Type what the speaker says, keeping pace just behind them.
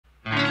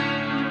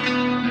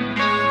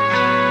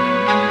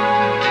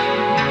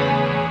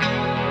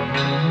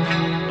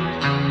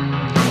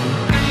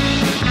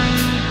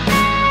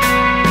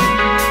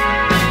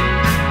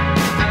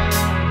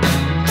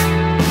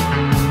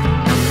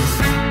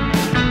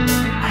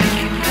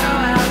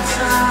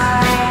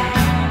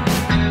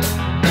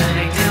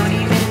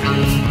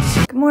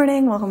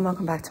morning,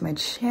 welcome back to my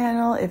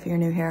channel. If you're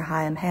new here,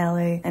 hi, I'm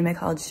Haley. I'm a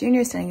college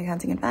junior studying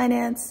accounting and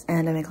finance,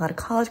 and I make a lot of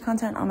college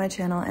content on my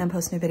channel and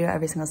post a new video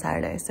every single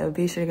Saturday. So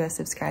be sure to go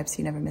subscribe so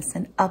you never miss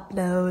an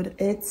upload.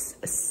 It's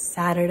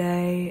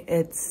Saturday,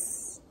 it's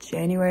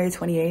January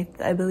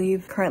 28th, I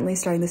believe. Currently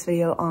starting this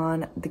video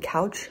on the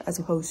couch as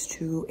opposed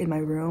to in my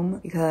room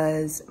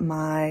because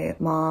my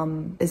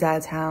mom is out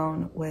of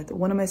town with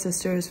one of my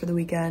sisters for the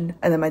weekend,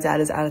 and then my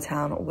dad is out of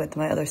town with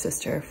my other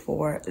sister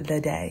for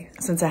the day.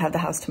 Since I have the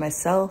house to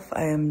myself,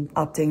 I am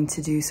opting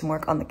to do some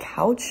work on the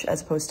couch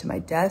as opposed to my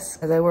desk,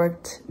 as I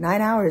worked 9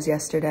 hours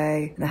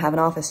yesterday and I have an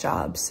office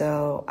job,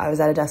 so I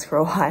was at a desk for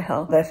a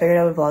while. But I figured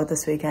I would vlog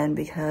this weekend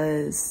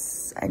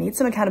because I need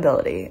some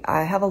accountability.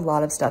 I have a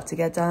lot of stuff to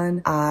get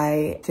done.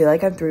 I feel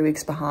like I'm 3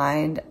 weeks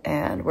behind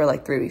and we're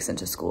like 3 weeks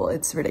into school.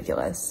 It's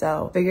ridiculous.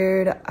 So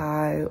figured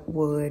I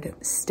would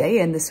stay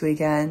in this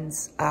weekend.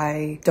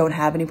 I don't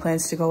have any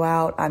plans to go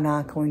out. I'm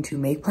not going to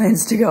make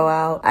plans to go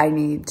out. I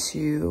need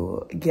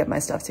to get my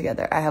stuff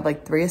together. I have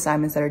like 3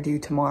 assignments that are due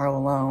tomorrow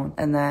alone,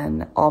 and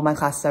then all my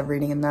classes have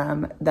reading in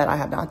them that I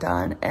have not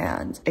done,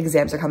 and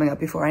exams are coming up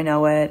before I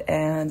know it,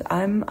 and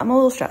I'm a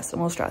little stressed.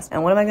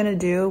 And what am I gonna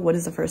do? What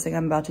is the first thing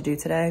I'm about to do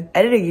today?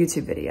 Edit a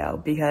YouTube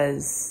video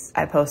because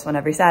I post one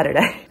every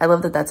Saturday. I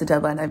love that that's a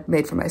deadline I've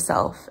made for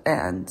myself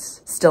and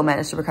still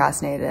manage to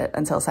procrastinate it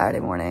until Saturday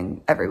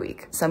morning every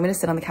week. So I'm gonna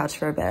sit on the couch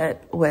for a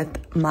bit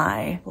with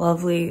my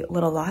lovely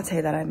little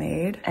latte that I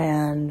made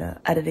and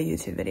edit a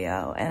YouTube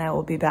video, and I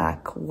will be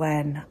back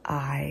when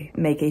I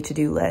make a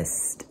to-do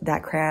list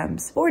that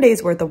crams 4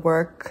 days worth of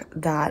work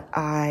that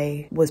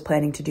I was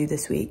planning to do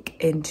this week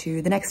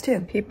into the next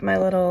 2. Keep my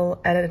little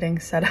editing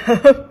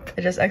setup.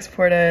 I just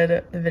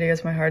exported the video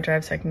to my hard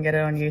drive so I can get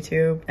it on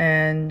YouTube,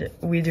 and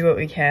we do what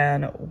we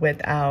can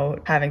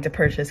without having to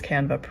purchase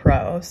Canva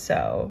Pro.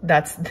 So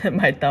that's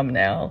my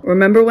thumbnail.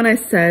 Remember when I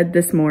said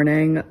this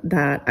morning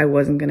that I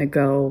wasn't gonna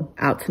go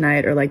out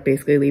tonight or like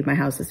basically leave my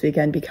house this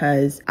weekend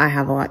because I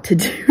have a lot to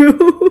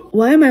do?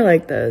 Why am I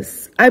like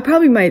this? I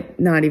probably might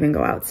not even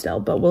go out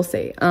still, but we'll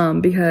see.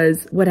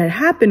 Because what had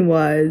happened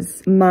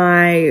was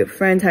my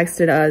friend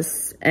texted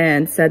us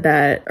and said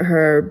that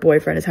her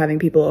boyfriend is having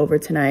people over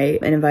tonight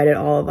and invited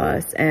all of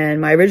us.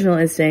 And my original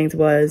instinct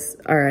was,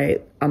 all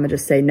right, I'm gonna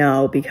just say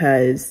no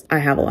because I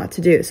have a lot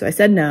to do. So I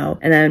said no.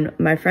 And then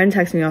my friend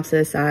texted me off to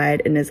the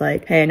side and is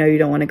like, hey, I know you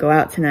don't wanna go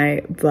out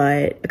tonight,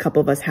 but a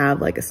couple of us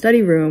have like a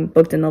study room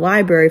booked in the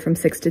library from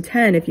 6 to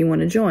 10 if you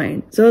wanna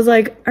join. So I was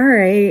like, all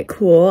right,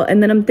 cool.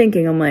 And then I'm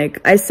thinking, I'm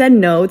like, I said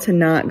no to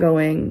not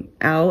going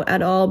out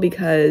at all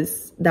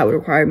because that would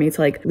require me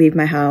to like leave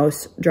my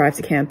house, drive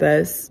to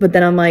campus. But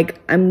then I'm like,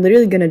 I'm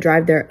literally gonna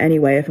drive there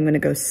anyway if I'm gonna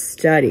go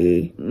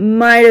study.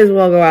 Might as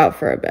well go out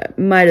for a bit.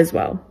 Might as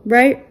well,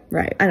 right?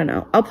 Right. I don't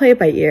know. I'll play it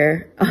by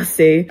ear. I'll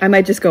see. I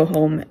might just go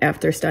home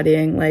after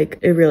studying. Like,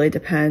 it really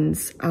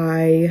depends.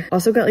 I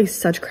also got like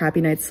such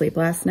crappy night's sleep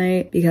last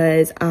night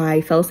because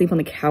I fell asleep on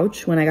the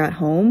couch when I got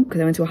home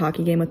because I went to a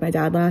hockey game with my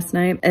dad last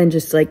night and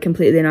just like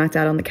completely knocked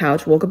out on the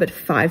couch. Woke up at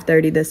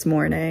 5:30 this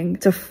morning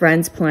to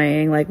Friends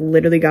playing, like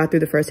literally got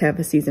through the first half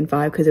of season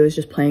 5 because it was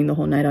just playing the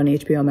whole night on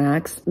HBO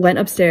Max. Went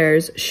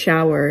upstairs,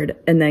 showered,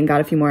 and then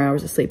got a few more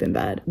hours of sleep in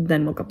bed.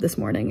 Then woke up this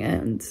morning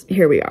and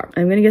here we are.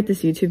 I'm gonna get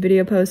this YouTube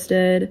video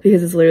posted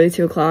because it's literally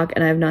 2 o'clock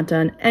and I have not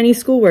done any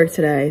schoolwork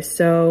today.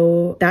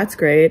 So that's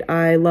great.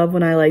 I love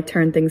when I like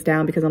turn things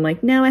down because I'm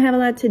like, no, I have a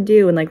lot to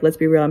do. And like, let's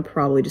be real, I'm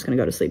probably just gonna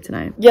go to sleep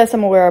tonight. Yes,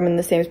 I'm aware I'm in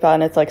the same spot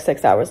and it's like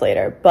 6 hours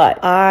later, but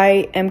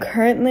I am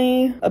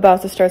currently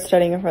about to start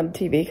studying in front of the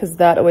TV because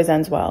that always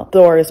ends well.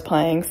 Thor is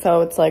playing,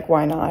 so it's like,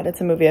 why not?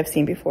 It's a movie I've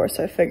seen before,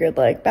 so I figured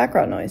like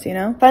background noise, you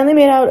know? Finally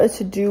made out a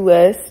to-do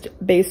list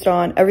based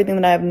on everything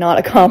that I have not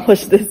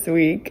accomplished this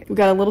week. We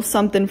got a little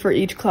something for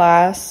each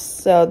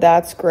class, so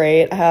that's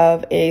great. I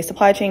have a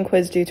supply chain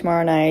quiz due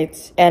tomorrow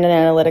night and an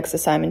analytics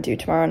assignment due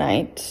tomorrow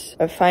night.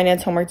 I have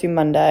finance homework due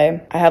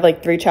Monday. I have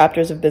like 3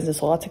 chapters of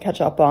business law to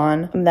catch up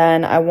on. And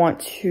then I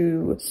want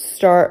to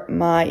start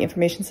my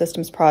information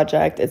systems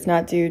project. It's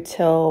not due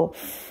till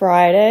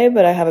Friday,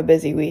 but I have a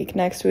busy week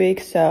next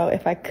week. So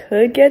if I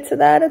could get to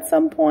that at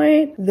some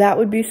point, that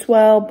would be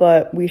swell,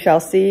 but we shall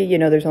see. You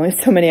know, there's only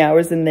so many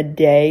hours in the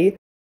day.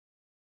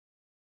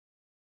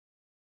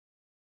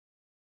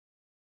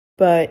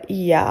 But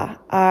yeah,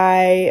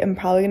 I am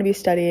probably gonna be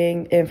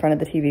studying in front of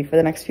the TV for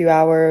the next few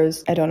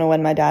hours. I don't know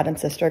when my dad and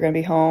sister are gonna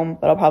be home,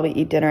 but I'll probably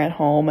eat dinner at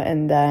home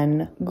and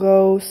then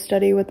go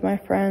study with my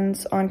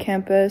friends on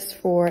campus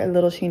for a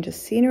little change of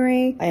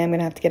scenery. I am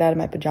gonna have to get out of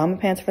my pajama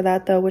pants for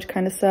that though, which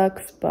kind of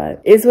sucks,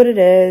 but is what it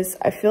is.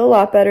 I feel a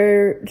lot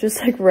better.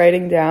 Just like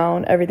writing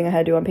down everything I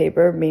had to do on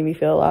paper made me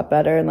feel a lot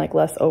better and like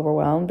less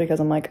overwhelmed because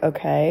I'm like,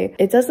 okay,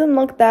 it doesn't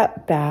look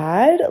that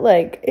bad.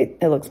 Like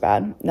it looks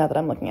bad now that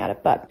I'm looking at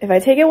it, but if I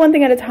take it one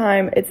thing at a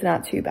time, it's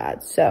not too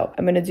bad. So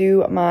I'm gonna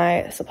do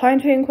my supply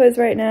chain quiz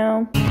right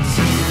now.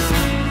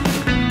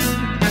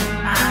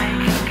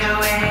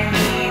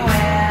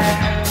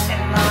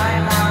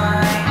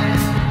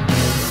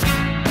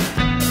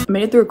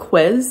 made it through a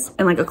quiz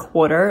in like a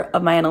quarter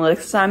of my analytics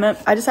assignment.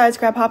 I decided to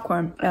grab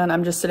popcorn and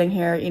I'm just sitting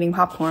here eating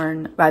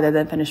popcorn rather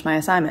than finish my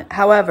assignment.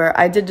 However,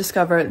 I did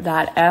discover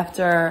that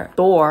after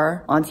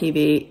Thor on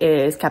TV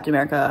is Captain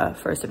America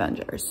First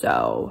Avenger.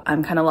 So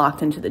I'm kind of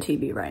locked into the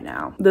TV right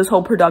now. This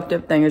whole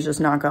productive thing is just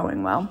not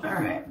going well. All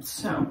right,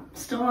 so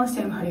still on the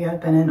same hoodie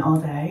I've been in all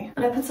day,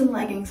 but I put some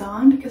leggings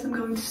on because I'm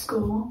going to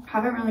school.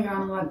 Haven't really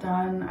gotten a lot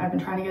done. I've been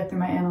trying to get through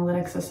my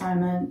analytics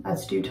assignment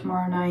that's due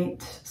tomorrow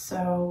night.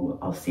 So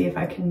I'll see if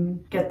I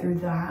can get through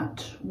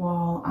that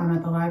while I'm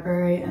at the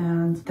library,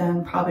 and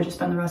then probably just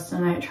spend the rest of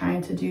the night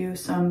trying to do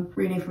some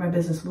reading for my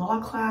business law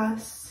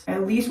class. I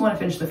at least want to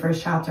finish the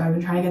first chapter. I've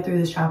been trying to get through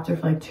this chapter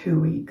for like 2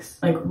 weeks.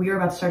 Like we are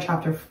about to start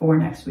chapter 4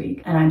 next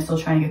week and I'm still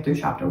trying to get through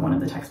chapter 1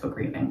 of the textbook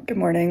reading. Good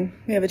morning.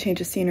 We have a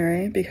change of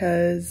scenery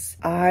because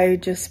I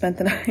just spent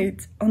the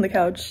night on the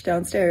couch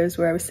downstairs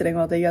where I was sitting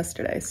all day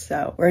yesterday.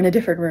 So we're in a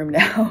different room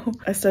now.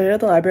 I started at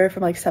the library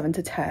from like 7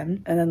 to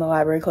 10 and then the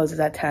library closes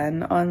at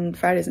 10 on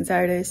Fridays and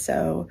Saturdays.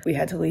 So we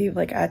had to leave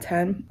like at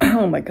 10.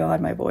 Oh my God,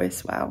 my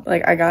voice. Wow.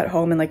 Like I got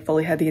home and like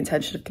fully had the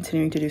intention of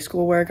continuing to do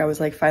schoolwork. I was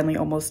like finally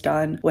almost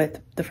done with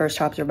the first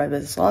chapter of my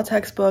business law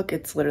textbook.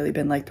 It's literally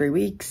been like 3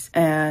 weeks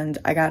and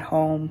I got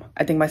home.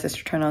 I think my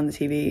sister turned on the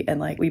TV and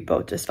like we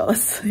both just fell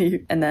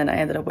asleep. And then I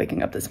ended up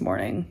waking up this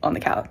morning on the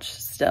couch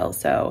still.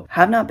 So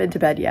have not been to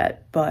bed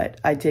yet,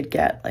 but I did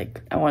get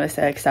like, I want to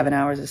say like 7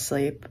 hours of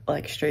sleep,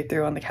 like straight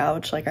through on the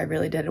couch. Like I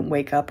really didn't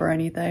wake up or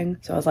anything.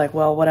 So I was like,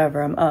 well,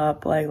 whatever, I'm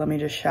up. Like, let me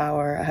just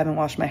shower. I haven't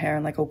washed my hair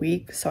in like a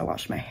week. So I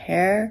washed my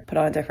hair, put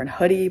on a different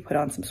hoodie, put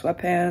on some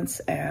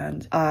sweatpants,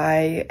 and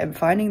I am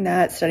finding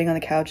that sitting on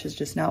the couch is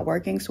just not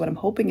working. So what I'm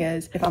hoping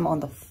is if I'm on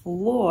the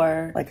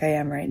floor like I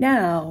am right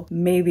now,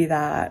 maybe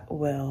that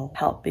will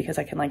help because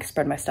I can like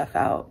spread my stuff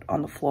out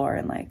on the floor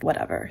and like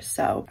whatever.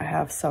 So I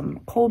have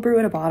some cold brew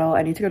in a bottle.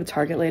 I need to go to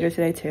Target later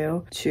today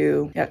too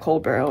to get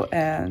cold brew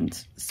and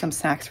some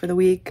snacks for the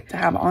week to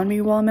have on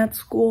me while I'm at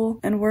school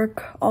and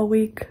work all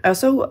week. I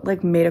also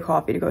like made a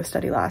coffee to go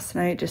study last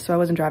night just so I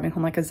wasn't driving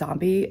home like a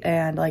zombie,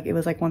 and like it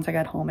was like once I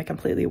got home it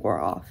completely wore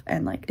off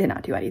and like did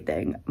not do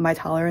anything. My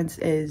tolerance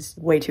is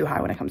way too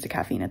high when it comes to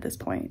caffeine at this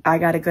point. I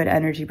got a good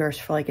energy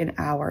burst for like an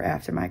hour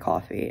after my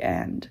coffee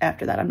and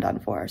after that I'm done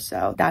for,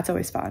 so that's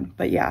always fun.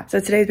 But yeah, so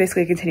today is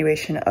basically a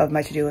continuation of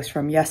my to-do list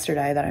from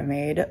yesterday that I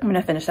made. I'm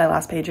gonna finish that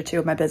last page or two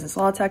of my business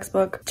law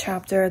textbook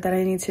chapter that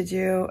I need to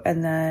do,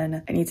 and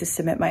then I need to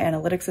submit my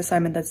analytics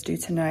assignment that's due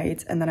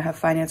tonight, and then I have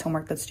finance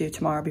homework that's due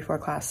tomorrow before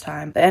class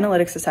time. The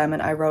analytics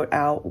assignment I wrote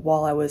out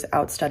while I was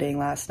out studying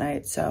last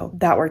night, so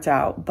that worked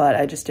out, but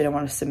I just didn't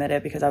want to submit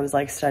it because I was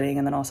like studying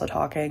and then also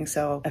talking,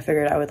 so I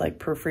figured I would like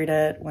proofread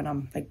it when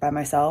I'm like by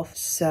myself.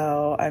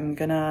 So I'm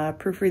gonna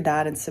proofread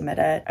that and submit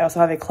it. I also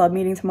have a club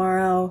meeting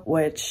tomorrow,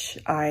 which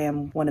I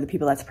am one of the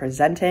people that's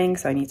presenting,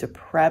 so I need to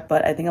prep,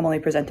 but I think I'm only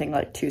presenting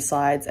like 2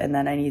 slides, and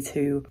then I need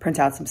to print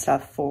out some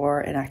stuff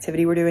for an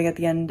activity we're doing at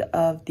the end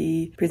of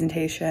the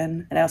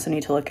presentation. And I also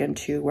need to look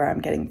into where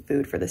I'm getting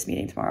food for this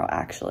meeting tomorrow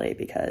actually,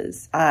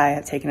 because I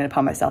have taken it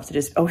upon myself to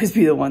just always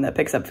be the one that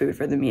picks up food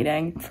for the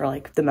meeting for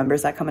like the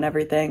members that come and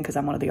everything because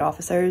I'm one of the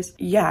officers.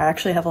 Yeah, I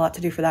actually have a lot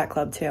to do for that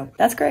club too.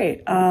 That's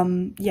great.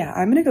 Yeah,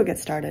 I'm gonna go get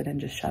started and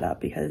just shut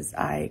up because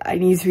I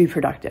need to be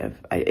productive.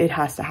 It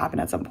has to happen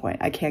at some point.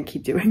 I can't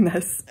keep doing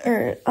this. All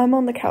right, I'm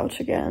on the couch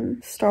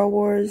again. Star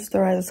Wars The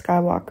Rise of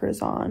Skywalker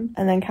is on,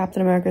 and then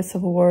Captain America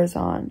Civil War is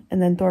on,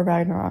 and then Thor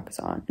Ragnarok is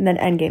on, and then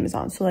Endgame is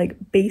on. So like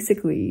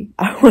basically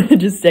I want to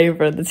just stay in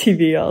front of the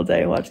TV all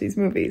day and watch these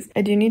movies.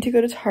 I do need to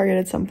go to Target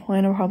at some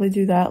point. I'll probably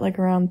do that like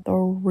around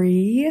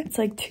 3. It's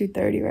like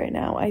 2:30 right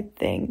now, I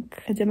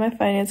think. I did my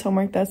finance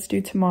homework that's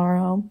due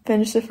tomorrow.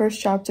 Finished the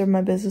first chapter of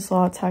my business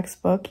law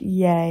textbook.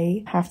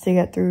 Yay. Have to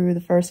get through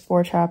the first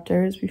 4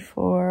 chapters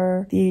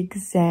before the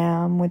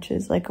exam, which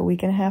is like a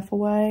week and a half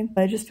away.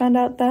 But I just found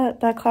out that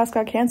that class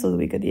got canceled the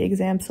week of the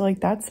exam, so like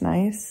that's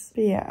nice.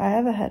 But yeah, I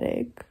have a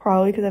headache.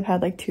 Probably because I've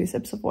had like 2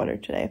 sips of water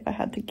today if I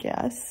had to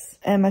guess.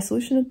 And my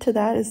solution to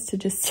that is to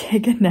just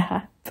take a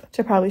nap, which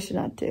I probably should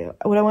not do.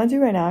 What I want to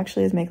do right now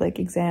actually is make like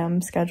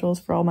exam schedules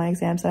for all my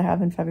exams that I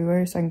have in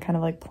February so I can kind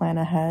of like plan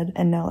ahead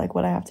and know like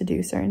what I have to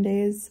do certain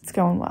days. It's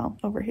going well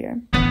over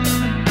here.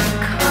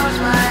 Close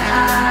my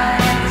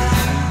eyes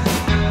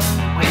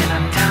when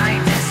I'm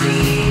dying to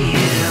see you.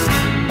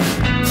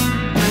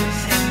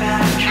 Sit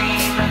back,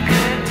 dream of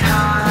good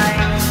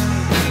times.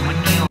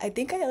 I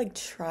think I like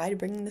tried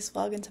bringing this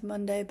vlog into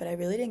Monday, but I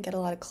really didn't get a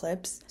lot of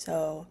clips,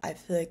 so I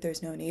feel like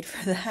there's no need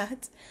for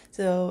that.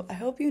 So I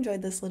hope you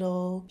enjoyed this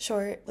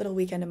short little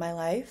weekend in my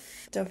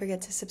life. Don't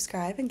forget to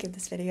subscribe and give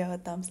this video a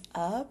thumbs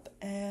up,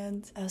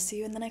 and I'll see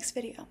you in the next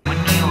video. When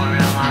you're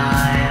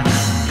alive.